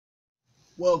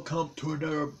Welcome to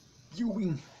another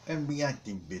viewing and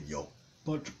reacting video,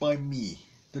 but by me,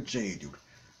 the J Dude.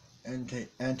 And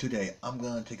today I'm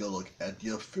gonna take a look at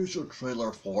the official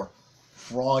trailer for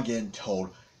Frog and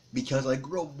Toad, because I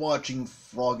grew up watching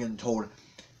Frog and Toad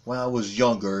when I was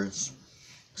younger,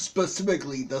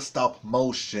 specifically the stop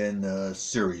motion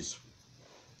series.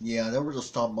 Yeah, there was a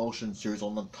stop motion series a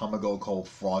long time ago called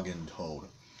Frog and Toad.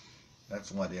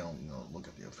 That's why they don't, look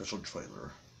at the official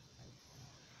trailer.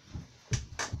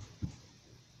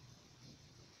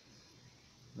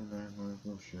 Good night, life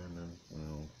of Sherman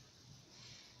Wells.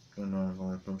 Good night,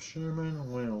 life of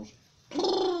Sherman Wells.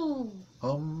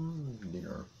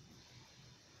 Dinner.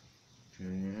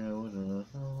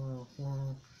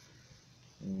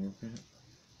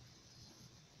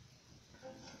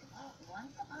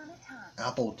 Once upon a time,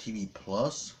 Apple TV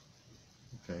Plus?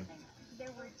 Okay.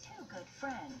 there were two good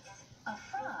friends, a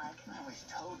frog I wish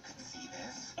Toad could see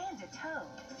this. and a toad.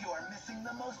 You are missing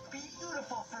the most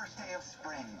beautiful first day of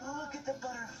spring. Look at the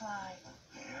butterfly.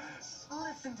 Yes.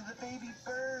 Listen to the baby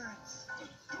birds.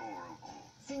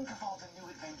 Adorable. Think of all the new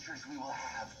adventures we will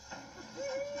have.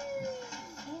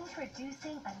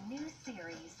 Introducing a new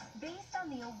series based on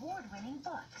the award-winning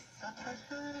books.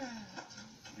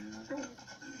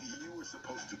 You were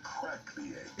supposed to crack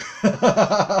the egg.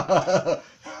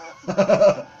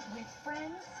 With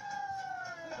friends,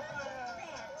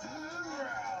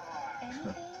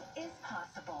 anything is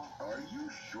possible. Are you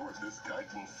sure this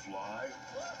kite will fly?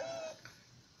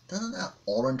 Doesn't that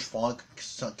orange frog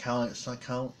count?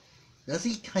 Does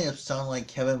he kind of sound like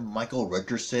Kevin Michael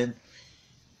Richardson?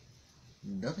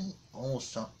 Doesn't he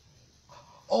almost sound...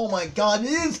 Oh my god, it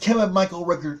is Kevin Michael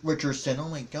Richardson! Oh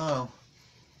my god.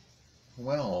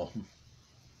 Well,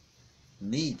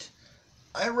 neat.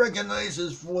 I recognize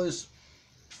his voice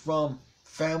from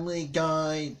Family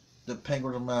Guy, The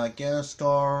Penguin of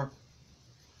Madagascar,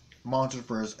 Monsters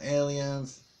vs.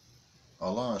 Aliens,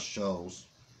 a lot of shows.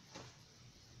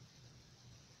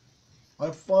 I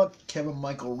thought Kevin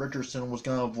Michael Richardson was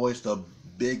gonna voice the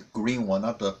big green one,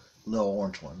 not the little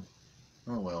orange one.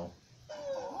 Oh well.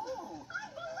 Oh,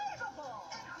 unbelievable!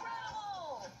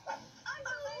 Incredible!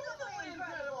 Unbelievably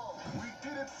incredible! We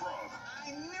did it, Frog. I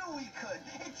knew we could.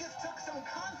 It just took some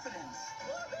confidence.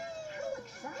 How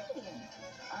exciting!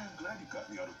 I'm glad you got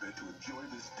me out of bed to enjoy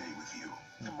this day with you.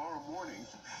 Tomorrow morning,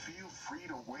 feel free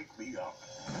to wake me up.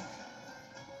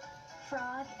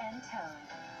 Frog and Toad.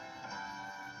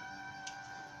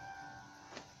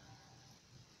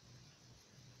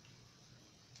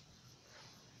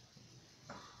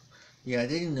 Yeah,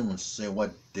 they didn't even say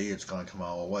what day it's gonna come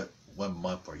out, or what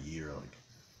month or year. Like,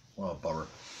 what a bummer.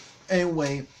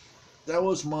 Anyway, that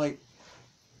was my...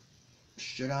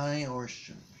 Should I or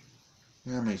shouldn't?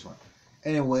 Yeah, makes one.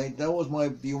 Anyway, that was my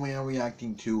viewing and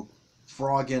reacting to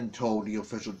Frog and Toad, the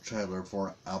official trailer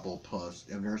for Apple Plus.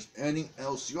 If there's anything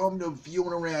else you want me to view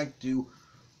and react to,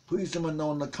 please let me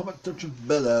know in the comment section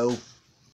below.